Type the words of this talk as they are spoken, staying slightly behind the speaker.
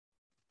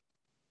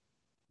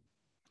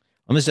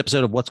On this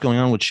episode of What's Going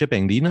On with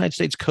Shipping, the United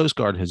States Coast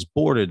Guard has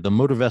boarded the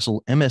motor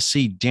vessel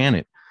MSC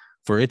Danit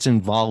for its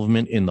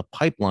involvement in the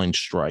pipeline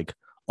strike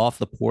off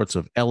the ports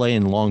of LA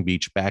and Long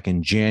Beach back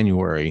in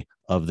January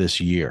of this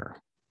year.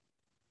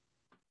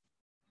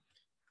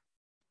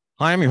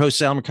 Hi, I'm your host,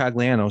 Sal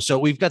Mercogliano. So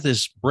we've got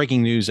this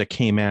breaking news that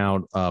came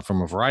out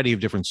from a variety of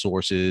different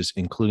sources,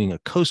 including a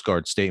Coast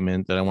Guard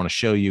statement that I want to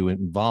show you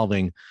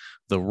involving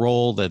the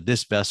role that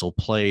this vessel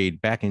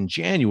played back in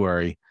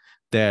January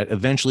that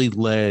eventually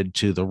led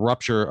to the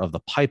rupture of the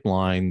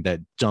pipeline that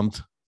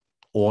dumped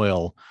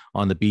oil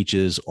on the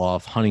beaches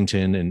off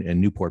Huntington and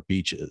Newport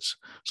beaches.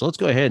 So let's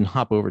go ahead and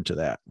hop over to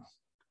that.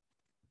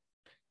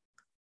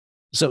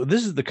 So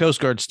this is the Coast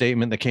Guard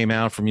statement that came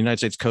out from United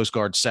States Coast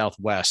Guard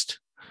Southwest,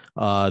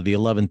 the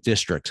 11th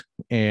District.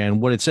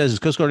 And what it says is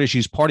Coast Guard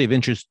issues party of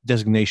interest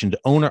designation to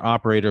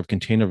owner-operator of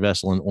container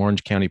vessel in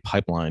Orange County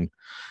pipeline,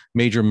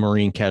 major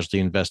marine casualty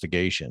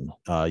investigation.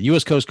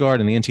 U.S. Coast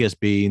Guard and the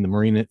NTSB and the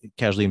marine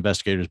casualty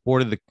investigators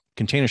boarded the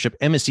container ship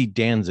MSC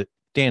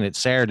Danit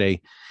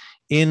Saturday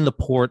in the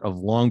port of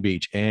Long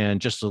Beach.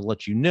 And just to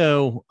let you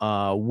know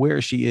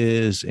where she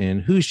is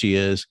and who she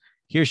is,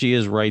 here she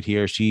is right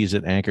here. She's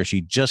at anchor.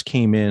 She just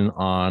came in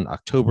on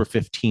October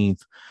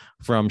 15th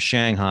from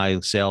Shanghai,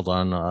 sailed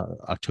on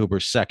October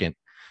 2nd.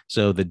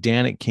 So the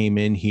Danit came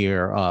in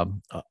here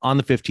on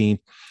the 15th.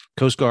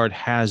 Coast Guard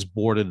has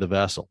boarded the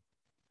vessel.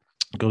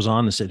 Goes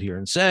on to sit here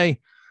and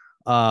say,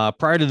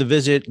 prior to the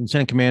visit,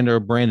 Lieutenant Commander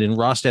Brandon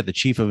Rostat, the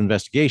Chief of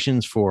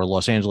Investigations for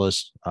Los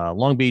Angeles,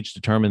 Long Beach,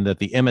 determined that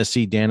the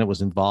MSC Danit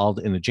was involved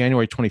in the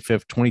January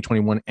 25th,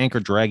 2021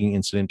 anchor dragging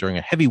incident during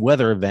a heavy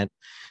weather event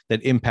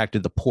that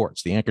impacted the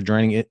ports. The anchor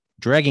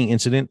dragging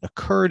incident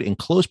occurred in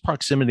close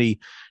proximity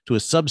to a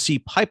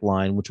subsea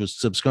pipeline, which was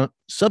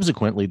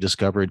subsequently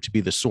discovered to be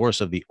the source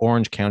of the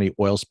Orange County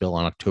oil spill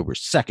on October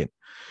 2nd.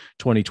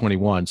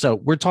 2021. So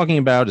we're talking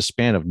about a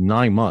span of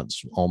 9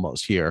 months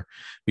almost here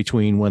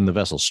between when the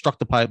vessel struck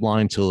the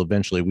pipeline till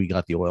eventually we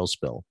got the oil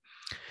spill.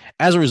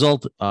 As a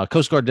result,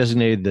 Coast Guard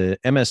designated the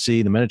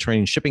MSC, the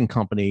Mediterranean Shipping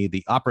Company,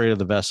 the operator of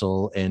the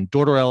vessel, and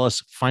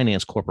Dortorellis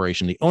Finance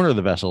Corporation, the owner of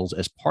the vessels,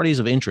 as parties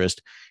of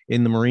interest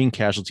in the marine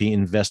casualty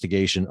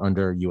investigation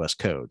under U.S.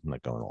 Code. I'm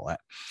not going all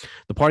that.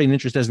 The party and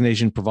interest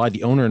designation provide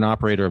the owner and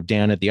operator of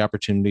Danit the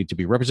opportunity to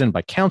be represented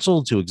by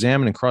counsel to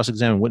examine and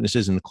cross-examine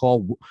witnesses and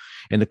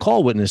to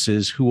call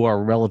witnesses who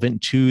are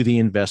relevant to the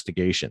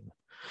investigation.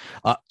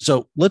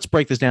 So let's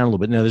break this down a little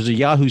bit. Now, there's a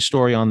Yahoo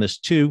story on this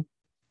too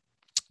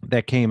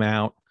that came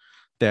out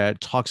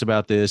that talks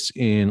about this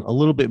in a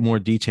little bit more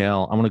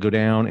detail. I'm going to go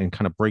down and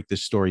kind of break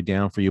this story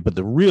down for you. But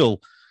the real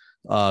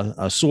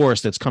source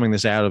that's coming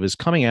out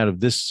of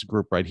this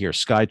group right here,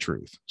 Sky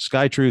Truth.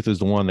 Sky Truth is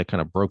the one that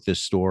kind of broke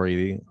this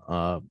story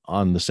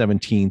on the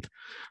 17th.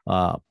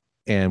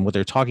 And what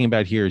they're talking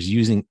about here is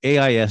using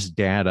AIS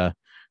data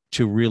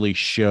to really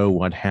show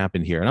what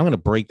happened here. And I'm going to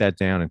break that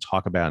down and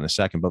talk about it in a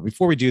second. But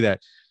before we do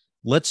that,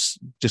 let's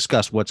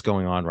discuss what's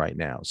going on right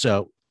now.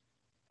 So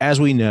as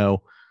we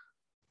know,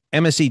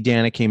 MSC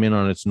Danit came in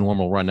on its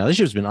normal run. Now, this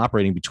ship has been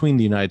operating between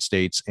the United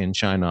States and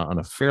China on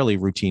a fairly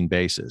routine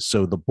basis.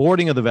 So the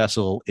boarding of the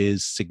vessel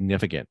is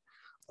significant.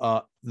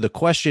 The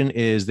question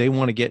is they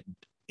want to get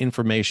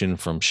information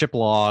from ship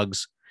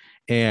logs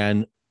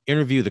and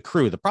interview the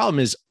crew. The problem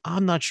is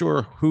I'm not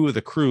sure who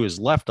the crew is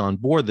left on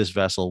board this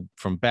vessel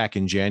from back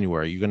in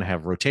January. You're going to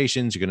have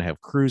rotations. You're going to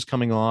have crews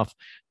coming off.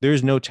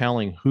 There's no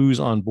telling who's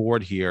on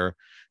board here,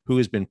 who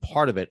has been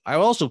part of it. I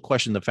also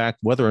question the fact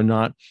whether or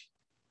not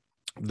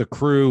the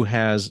crew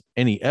has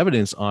any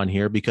evidence on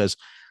here, because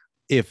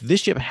if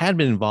this ship had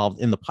been involved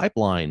in the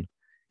pipeline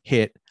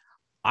hit,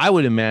 I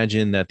would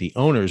imagine that the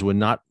owners would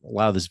not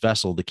allow this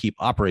vessel to keep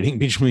operating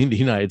between the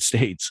United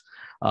States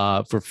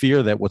for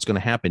fear that what's going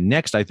to happen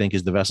next, I think,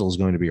 is the vessel is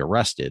going to be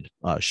arrested.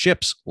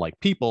 Ships, like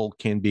people,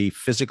 can be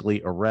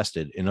physically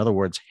arrested. In other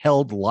words,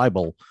 held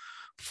liable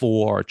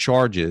for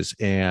charges.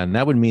 And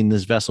that would mean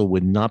this vessel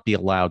would not be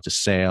allowed to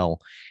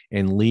sail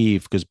and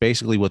leave, because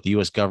basically what the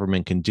U.S.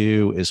 government can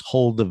do is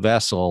hold the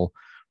vessel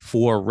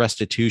for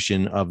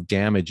restitution of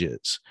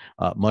damages,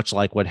 much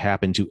like what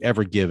happened to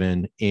Ever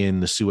Given in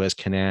the Suez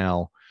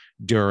Canal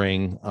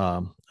during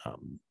the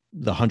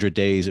 100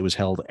 days it was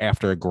held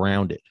after it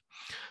grounded.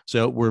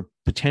 So we're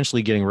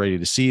potentially getting ready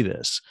to see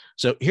this.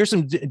 So here's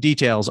some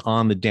details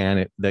on the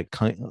Danit that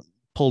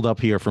pulled up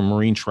here from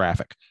marine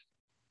traffic.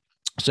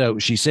 So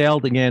she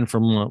sailed again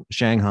from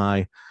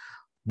Shanghai,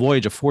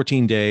 voyage of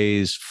 14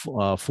 days,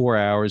 4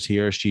 hours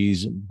here.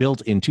 She's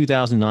built in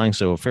 2009,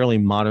 so a fairly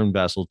modern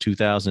vessel,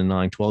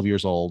 2009, 12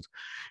 years old.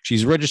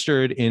 She's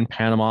registered in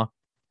Panama.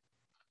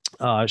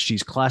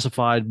 She's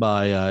classified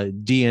by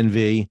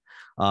DNV,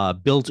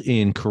 built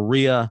in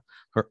Korea.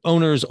 Her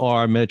owners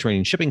are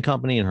Mediterranean Shipping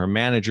Company, and her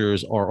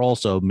managers are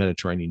also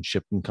Mediterranean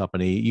Shipping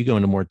Company. You go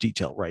into more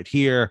detail right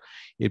here.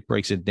 It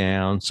breaks it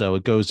down. So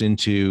it goes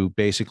into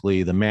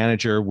basically the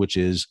manager, which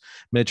is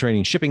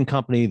Mediterranean Shipping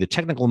Company, the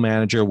technical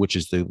manager, which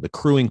is the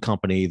crewing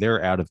company.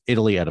 They're out of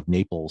Italy, out of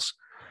Naples.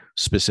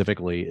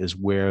 specifically is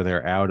where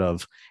they're out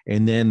of.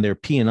 And then their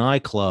P&I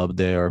club,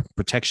 their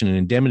protection and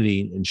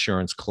indemnity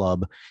insurance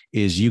club,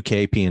 is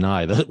UK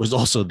P&I. That was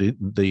also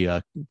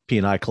the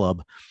P&I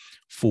club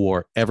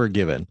for Ever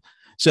Given.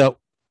 So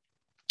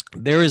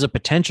there is a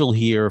potential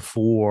here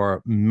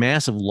for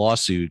massive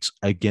lawsuits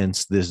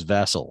against this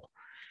vessel.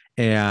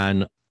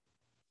 And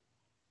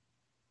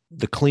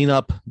the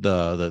cleanup,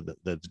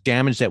 the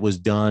damage that was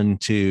done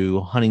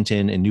to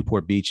Huntington and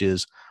Newport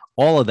beaches,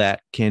 all of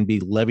that can be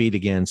levied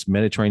against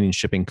Mediterranean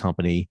Shipping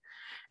Company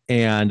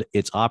and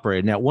its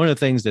operator. Now, one of the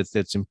things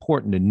that's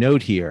important to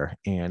note here,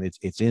 and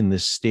it's in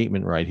this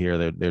statement right here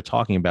that they're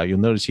talking about, you'll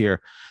notice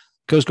here,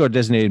 Coast Guard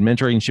designated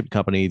Mediterranean Shipping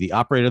Company, the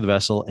operator of the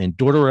vessel, and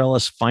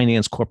Dortorellis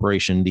Finance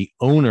Corporation, the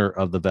owner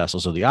of the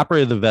vessel. So the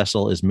operator of the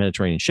vessel is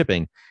Mediterranean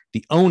Shipping.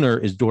 The owner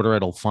is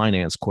Dortorellis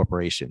Finance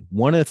Corporation.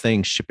 One of the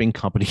things shipping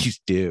companies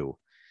do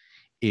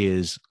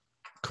is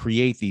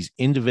create these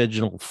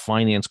individual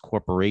finance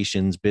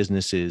corporations,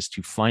 businesses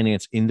to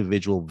finance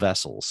individual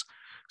vessels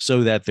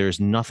so that there's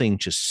nothing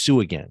to sue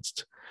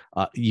against.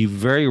 You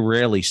very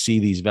rarely see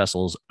these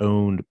vessels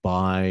owned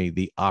by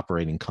the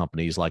operating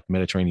companies like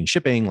Mediterranean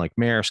Shipping, like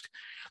Maersk.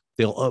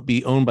 They'll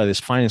be owned by this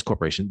finance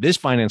corporation. This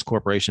finance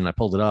corporation, I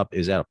pulled it up,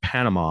 is out of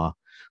Panama.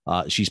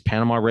 She's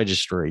Panama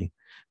registry.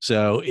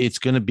 So it's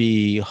going to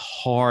be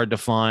hard to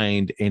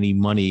find any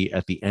money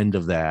at the end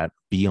of that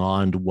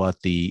beyond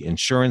what the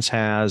insurance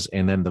has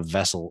and then the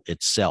vessel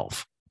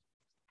itself.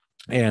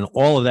 And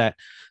all of that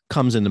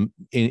comes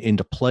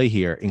into play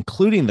here,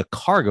 including the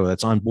cargo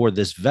that's on board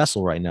this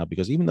vessel right now,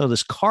 because even though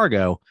this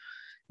cargo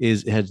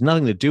has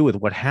nothing to do with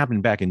what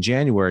happened back in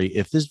January,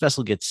 if this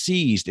vessel gets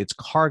seized, its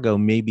cargo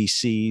may be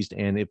seized.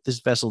 And if this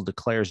vessel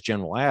declares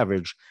general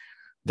average,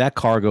 that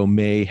cargo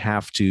may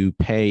have to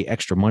pay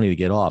extra money to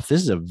get off.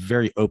 This is a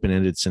very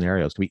open-ended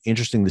scenario. It's going to be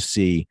interesting to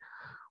see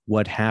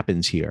what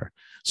happens here.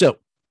 So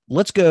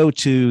let's go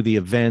to the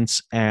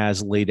events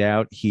as laid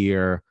out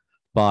here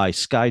by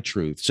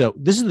SkyTruth. So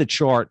this is the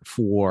chart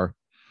for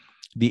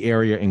the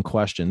area in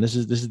question. This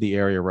is the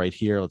area right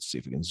here. Let's see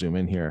if we can zoom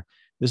in here.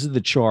 This is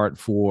the chart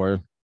for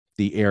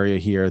the area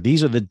here.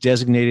 These are the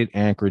designated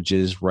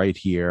anchorages right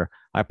here.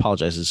 I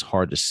apologize, it's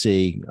hard to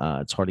see.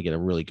 It's hard to get a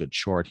really good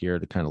chart here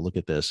to kind of look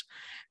at this.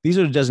 These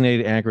are the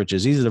designated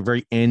anchorages. These are the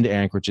very end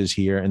anchorages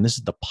here. And this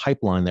is the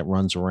pipeline that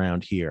runs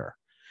around here.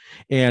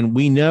 And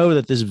we know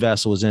that this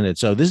vessel is in it.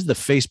 So this is the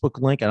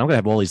Facebook link. And I'm going to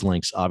have all these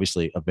links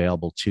obviously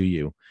available to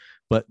you.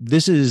 But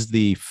this is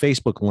the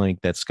Facebook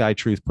link that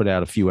SkyTruth put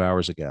out a few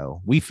hours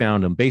ago. We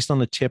found them based on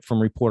the tip from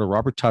reporter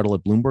Robert Tuttle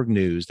at Bloomberg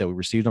News that we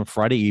received on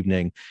Friday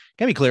evening.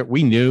 Can be clear,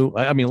 we knew.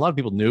 I mean, a lot of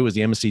people knew it was the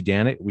MSC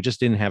Danit. We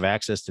just didn't have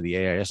access to the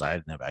AIS. I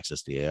didn't have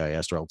access to the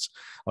AIS, or else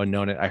I would have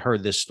known it. I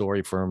heard this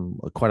story from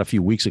quite a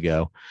few weeks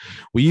ago.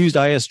 We used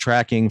IS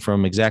tracking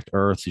from Exact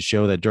Earth to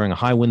show that during a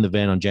high wind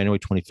event on January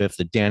 25th,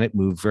 the Danit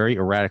moved very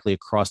erratically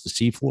across the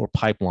seafloor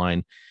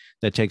pipeline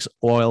that takes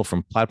oil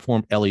from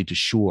platform Ellie to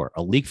shore.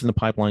 A leak from the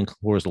pipeline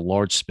caused a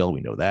large spill. We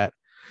know that.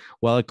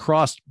 While it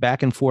crossed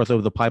back and forth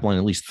over the pipeline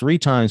at least 3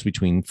 times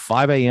between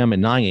 5 a.m.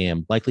 and 9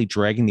 a.m., likely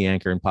dragging the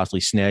anchor and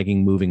possibly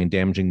snagging, moving, and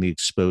damaging the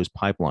exposed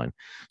pipeline.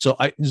 So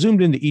I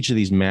zoomed into each of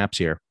these maps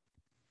here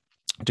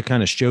to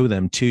kind of show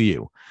them to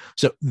you.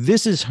 So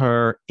this is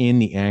her in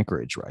the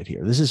anchorage right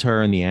here. This is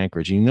her in the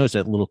anchorage. And you notice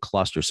that little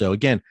cluster. So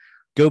again,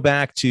 go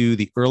back to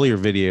the earlier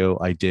video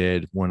I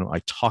did when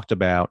I talked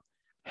about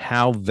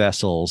how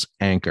vessels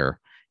anchor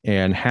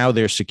and how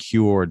they're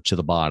secured to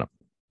the bottom.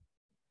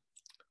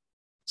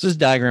 So this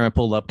diagram I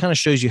pulled up kind of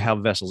shows you how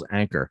vessels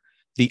anchor.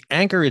 The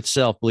anchor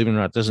itself, believe it or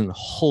not, doesn't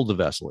hold the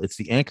vessel. It's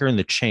the anchor and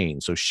the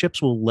chain. So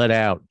ships will let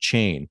out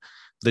chain.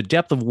 The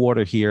depth of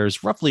water here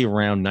is roughly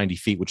around 90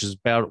 feet, which is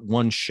about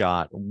one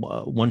shot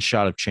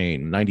of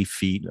chain. 90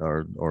 feet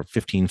or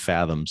 15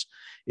 fathoms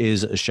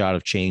is a shot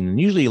of chain, and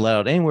usually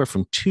allowed anywhere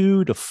from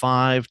 2 to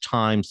 5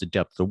 times the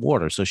depth of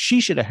water. So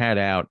she should have had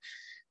out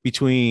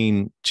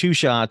between 2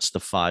 shots to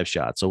 5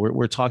 shots. So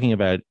we're talking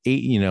about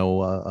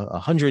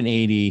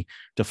 180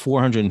 to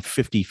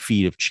 450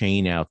 feet of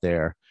chain out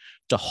there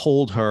to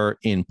hold her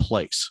in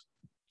place.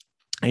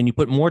 And you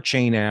put more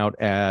chain out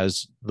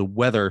as the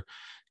weather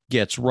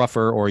gets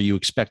rougher or you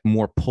expect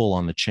more pull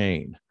on the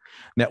chain.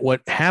 Now,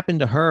 what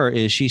happened to her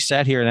is she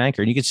sat here at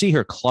anchor, and you can see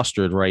her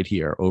clustered right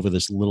here over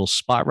this little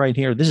spot right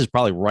here. This is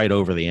probably right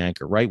over the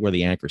anchor, right where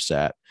the anchor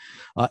sat.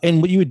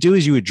 And what you would do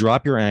is you would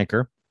drop your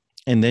anchor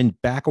and then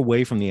back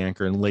away from the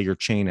anchor and lay your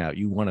chain out.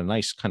 You want a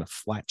nice kind of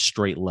flat,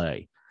 straight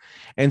lay.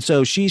 And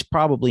so she's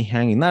probably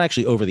hanging, not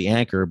actually over the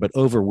anchor, but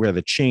over where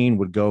the chain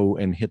would go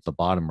and hit the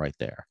bottom right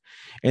there.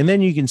 And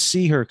then you can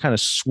see her kind of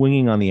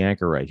swinging on the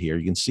anchor right here.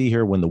 You can see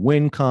her when the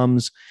wind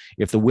comes.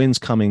 If the wind's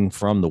coming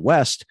from the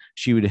west,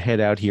 she would head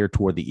out here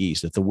toward the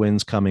east. If the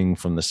wind's coming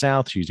from the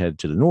south, she'd head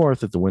to the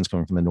north. If the wind's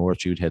coming from the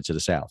north, she would head to the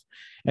south.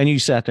 And you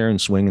sat there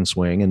and swing,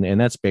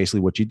 and that's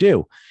basically what you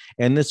do.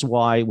 And that's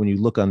why when you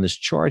look on this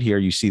chart here,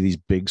 you see these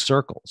big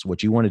circles.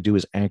 What you want to do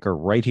is anchor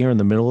right here in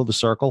the middle of the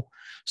circle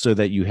so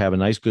that you have a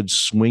nice good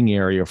swing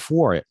area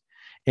for it.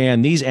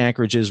 And these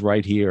anchorages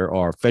right here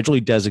are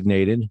federally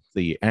designated.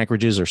 The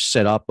anchorages are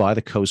set up by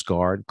the Coast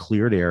Guard,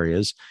 cleared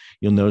areas.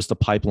 You'll notice the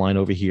pipeline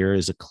over here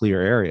is a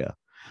clear area.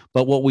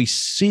 But what we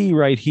see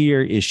right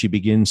here is she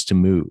begins to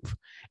move.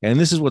 And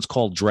this is what's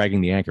called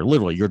dragging the anchor.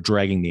 Literally, you're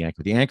dragging the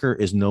anchor. The anchor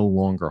is no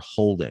longer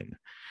holding.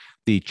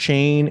 The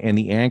chain and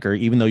the anchor,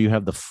 even though you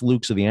have the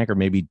flukes of the anchor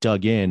maybe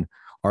dug in,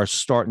 are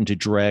starting to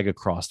drag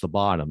across the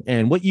bottom.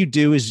 And what you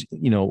do is,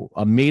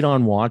 a mate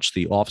on watch,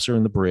 the officer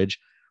in the bridge,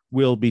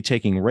 will be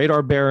taking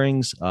radar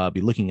bearings, be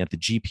looking at the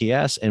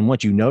GPS. And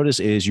what you notice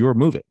is you're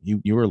moving.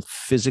 You're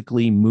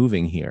physically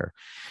moving here.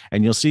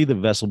 And you'll see the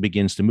vessel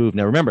begins to move.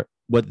 Now, remember,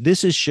 what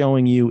this is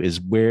showing you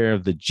is where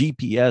the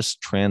GPS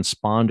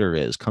transponder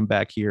is. Come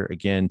back here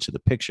again to the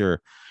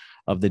picture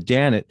of the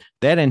Danit.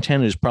 That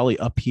antenna is probably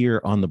up here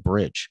on the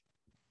bridge.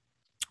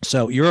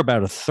 So you're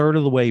about a third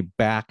of the way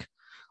back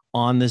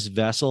on this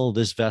vessel.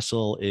 This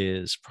vessel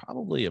is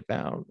probably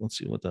about, let's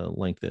see what the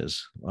length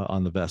is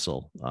on the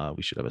vessel.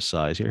 We should have a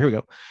size here. Here we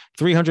go.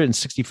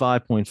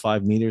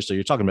 365.5 meters. So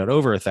you're talking about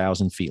over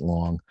 1,000 feet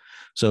long.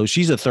 So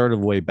she's a third of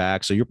the way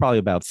back. So you're probably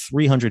about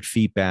 300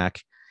 feet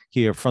back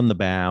here from the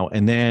bow.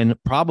 And then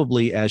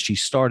probably as she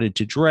started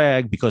to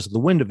drag, because of the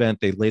wind event,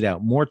 they laid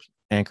out more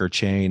anchor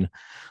chain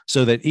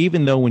so that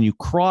even though when you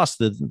cross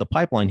the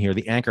pipeline here,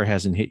 the anchor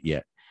hasn't hit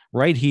yet.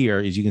 Right here,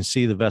 as you can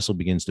see, the vessel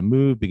begins to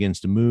move, begins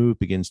to move,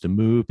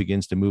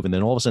 and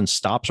then all of a sudden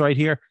stops right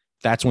here.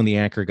 That's when the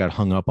anchor got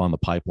hung up on the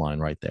pipeline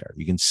right there.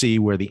 You can see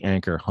where the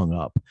anchor hung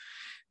up.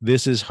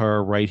 This is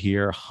her right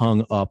here,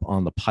 hung up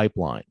on the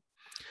pipeline.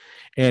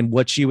 And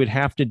what she would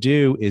have to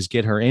do is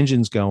get her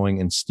engines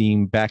going and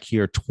steam back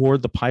here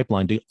toward the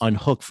pipeline to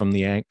unhook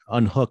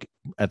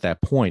at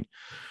that point.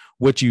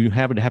 What you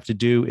have to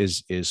do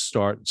is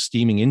start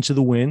steaming into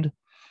the wind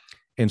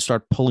and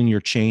start pulling your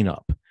chain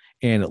up.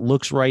 And it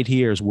looks right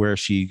here is where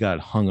she got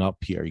hung up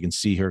here. You can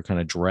see her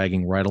kind of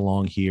dragging right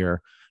along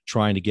here,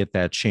 trying to get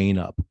that chain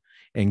up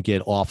and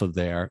get off of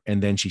there.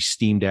 And then she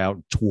steamed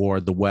out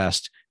toward the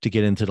west to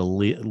get into the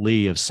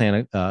lee of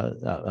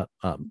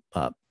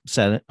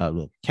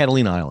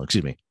Catalina Island.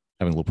 Excuse me,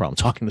 having a little problem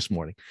talking this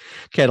morning.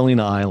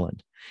 Catalina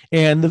Island.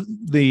 And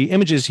the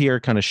images here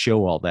kind of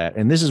show all that.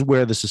 And this is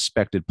where the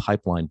suspected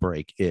pipeline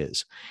break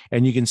is.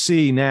 And you can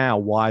see now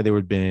why there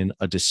would have been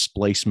a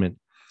displacement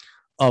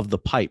of the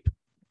pipe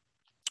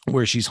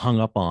where she's hung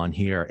up on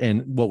here.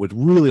 And what we'd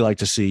really like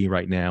to see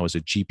right now is a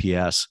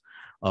GPS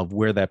of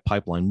where that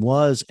pipeline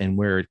was and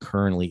where it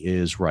currently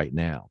is right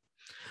now.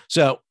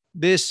 So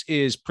this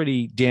is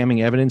pretty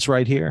damning evidence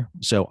right here.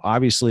 So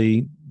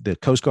obviously the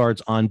Coast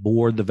Guard's on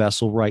board the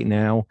vessel right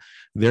now.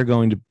 They're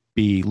going to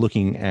be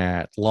looking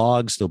at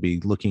logs. They'll be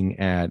looking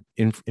at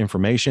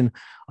information.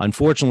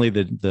 Unfortunately,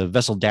 the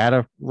vessel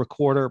data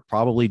recorder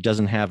probably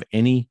doesn't have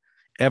any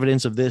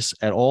evidence of this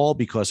at all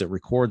because it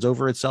records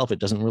over itself. It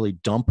doesn't really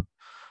dump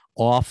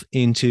off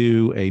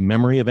into a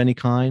memory of any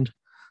kind.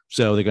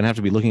 So they're going to have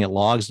to be looking at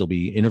logs. They'll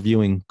be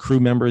interviewing crew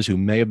members who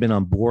may have been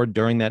on board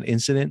during that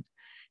incident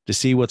to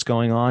see what's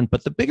going on.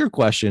 But the bigger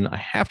question, I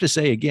have to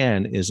say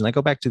again, is, and I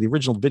go back to the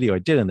original video I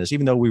did on this,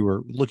 even though we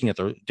were looking at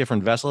the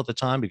different vessel at the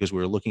time, because we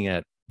were looking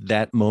at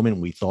that moment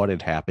we thought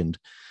it happened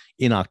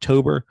in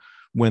October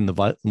when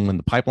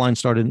the pipeline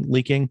started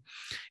leaking,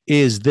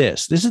 is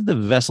this is the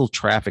vessel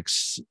traffic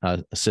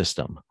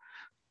system.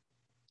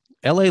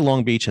 LA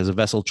Long Beach has a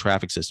vessel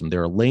traffic system.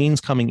 There are lanes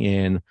coming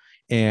in,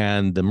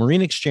 and the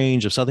Marine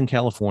Exchange of Southern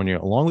California,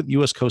 along with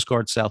U.S. Coast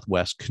Guard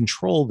Southwest,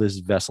 control this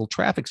vessel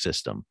traffic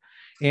system.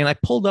 And I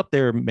pulled up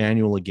their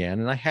manual again,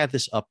 and I had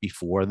this up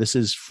before. This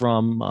is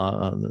from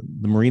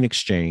the Marine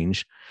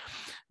Exchange.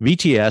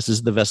 VTS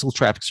is the Vessel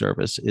Traffic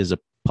Service, is a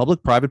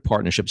public-private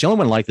partnership. It's the only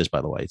one like this,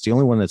 by the way. It's the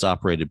only one that's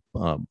operated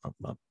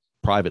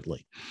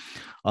privately.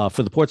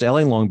 For the ports of LA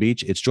and Long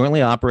Beach, it's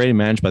jointly operated and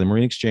managed by the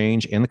Marine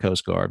Exchange and the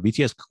Coast Guard.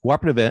 VTS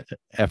cooperative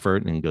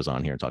effort, and goes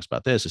on here and talks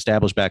about this,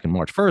 established back in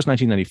March 1st,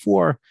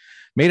 1994,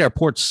 made our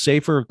ports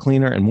safer,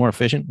 cleaner, and more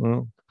efficient.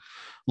 Well,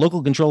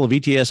 local control of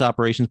VTS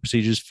operations,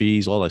 procedures,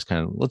 fees, all this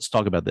kind of, let's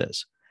talk about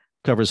this.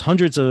 Covers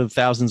hundreds of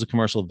thousands of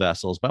commercial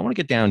vessels, but I want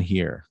to get down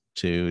here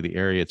to the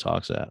area it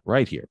talks at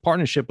right here.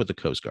 Partnership with the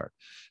Coast Guard.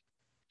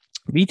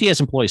 VTS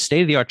employs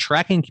state-of-the-art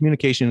tracking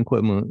communication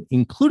equipment,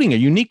 including a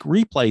unique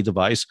replay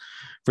device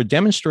for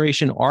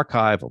demonstration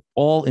archive of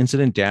all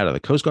incident data. The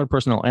Coast Guard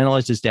personnel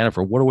analyze this data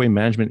for waterway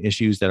management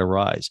issues that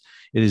arise.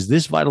 It is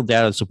this vital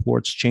data that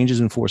supports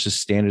changes and enforces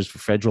standards for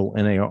federal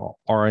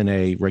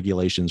RNA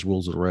regulations,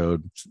 rules of the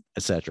road,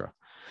 etc.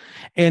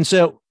 And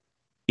so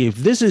if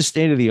this is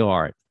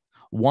state-of-the-art,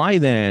 why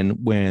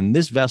then, when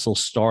this vessel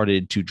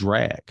started to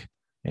drag,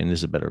 and this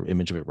is a better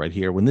image of it right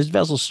here, when this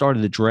vessel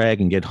started to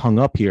drag and get hung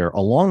up here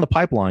along the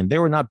pipeline,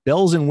 there were not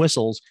bells and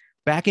whistles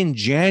back in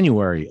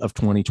January of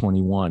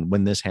 2021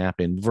 when this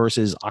happened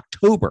versus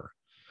October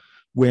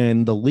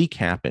when the leak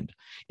happened.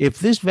 If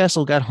this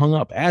vessel got hung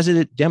up, as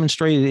it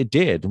demonstrated it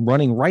did,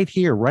 running right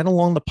here, right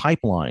along the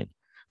pipeline,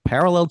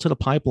 parallel to the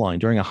pipeline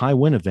during a high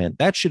wind event,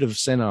 that should have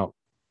sent out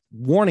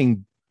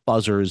warning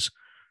buzzers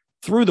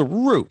through the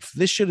roof.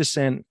 This should have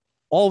sent,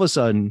 all of a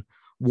sudden,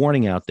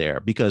 warning out there,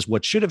 because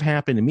what should have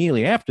happened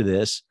immediately after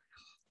this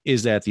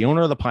is that the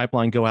owner of the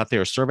pipeline go out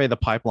there, survey the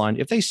pipeline.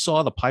 If they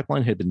saw the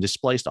pipeline had been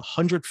displaced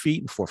 100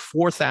 feet for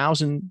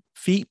 4,000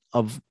 feet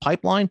of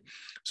pipeline,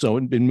 so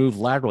it had been moved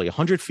laterally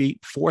 100 feet,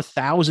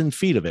 4,000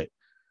 feet of it,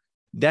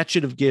 that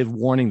should have given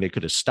warning. They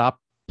could have stopped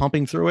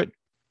pumping through it,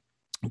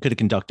 could have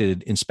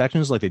conducted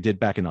inspections like they did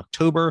back in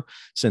October,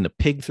 send a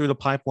pig through the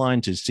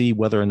pipeline to see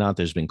whether or not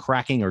there's been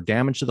cracking or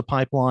damage to the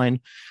pipeline.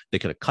 They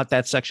could have cut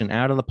that section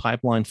out of the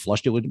pipeline,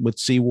 flushed it with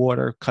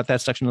seawater, cut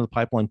that section of the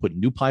pipeline, put a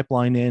new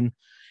pipeline in,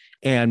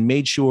 and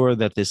made sure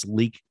that this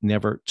leak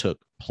never took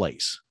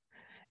place.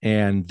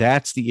 And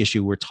that's the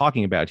issue we're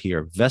talking about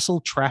here. Vessel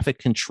traffic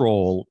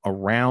control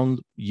around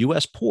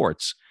U.S.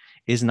 ports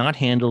is not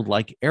handled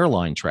like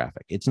airline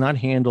traffic. It's not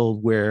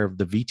handled where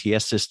the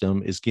VTS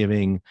system is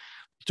giving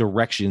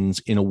directions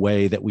in a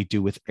way that we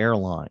do with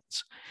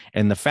airlines.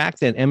 And the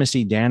fact that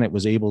MSC Danit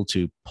was able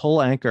to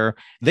pull anchor,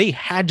 they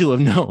had to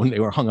have known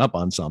they were hung up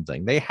on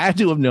something. They had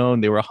to have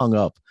known they were hung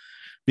up,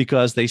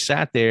 because they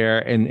sat there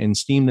and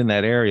steamed in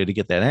that area to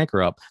get that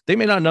anchor up. They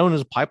may not have known it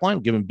was a pipeline,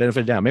 given benefit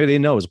of doubt. Maybe they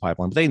didn't know it was a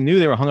pipeline, but they knew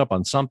they were hung up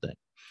on something.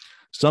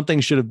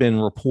 Something should have been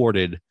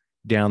reported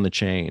down the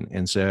chain.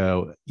 And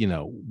so,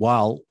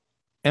 while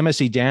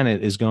MSC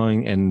Danit is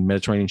going, and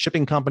Mediterranean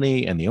Shipping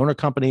Company and the owner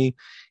company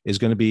is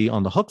going to be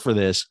on the hook for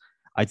this,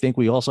 I think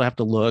we also have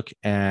to look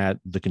at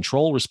the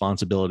control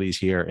responsibilities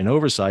here and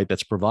oversight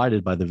that's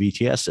provided by the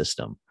VTS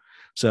system.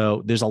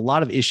 So there's a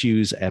lot of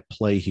issues at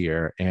play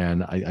here,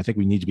 and I think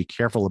we need to be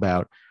careful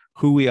about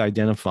who we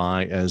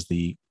identify as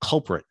the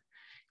culprit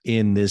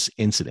in this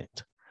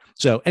incident.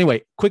 So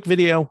anyway, quick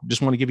video.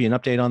 Just want to give you an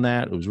update on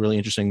that. It was really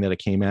interesting that it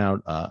came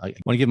out. I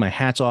want to give my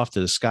hats off to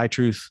the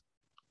SkyTruth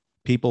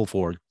people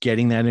for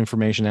getting that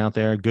information out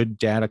there. Good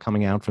data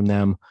coming out from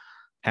them.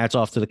 Hats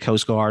off to the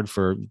Coast Guard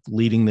for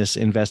leading this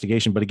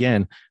investigation. But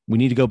again, we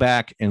need to go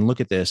back and look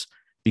at this.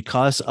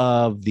 Because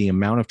of the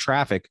amount of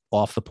traffic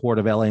off the port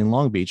of LA and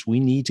Long Beach, we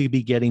need to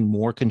be getting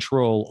more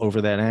control over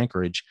that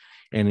anchorage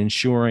and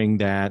ensuring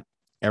that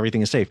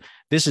everything is safe.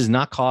 This is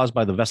not caused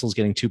by the vessels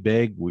getting too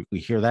big. We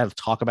hear that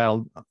talk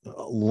about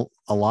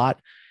a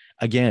lot.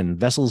 Again,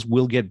 vessels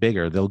will get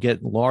bigger. They'll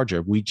get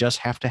larger. We just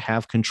have to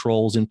have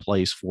controls in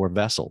place for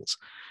vessels.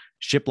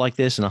 Ship like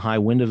this in a high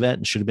wind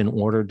event should have been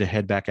ordered to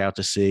head back out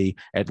to sea.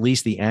 At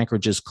least the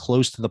anchorages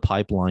close to the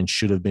pipeline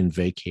should have been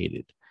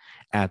vacated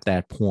at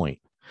that point.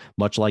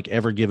 Much like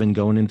Ever Given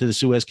going into the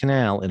Suez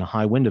Canal in a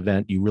high wind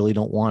event, you really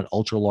don't want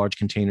ultra large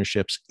container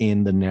ships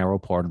in the narrow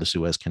part of the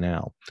Suez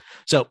Canal.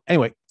 So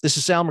anyway, this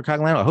is Sal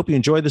Mercogliano. I hope you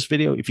enjoyed this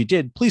video. If you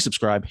did, please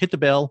subscribe, hit the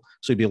bell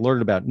so you'll be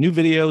alerted about new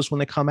videos when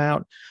they come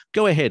out.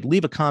 Go ahead,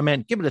 leave a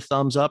comment, give it a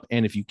thumbs up.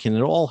 And if you can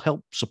at all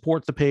help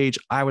support the page,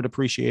 I would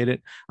appreciate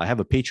it. I have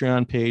a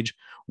Patreon page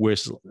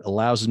which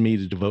allows me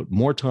to devote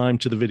more time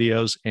to the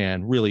videos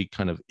and really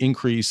kind of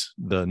increase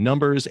the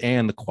numbers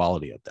and the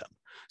quality of them.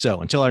 So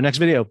until our next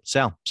video,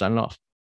 Sal, signing off.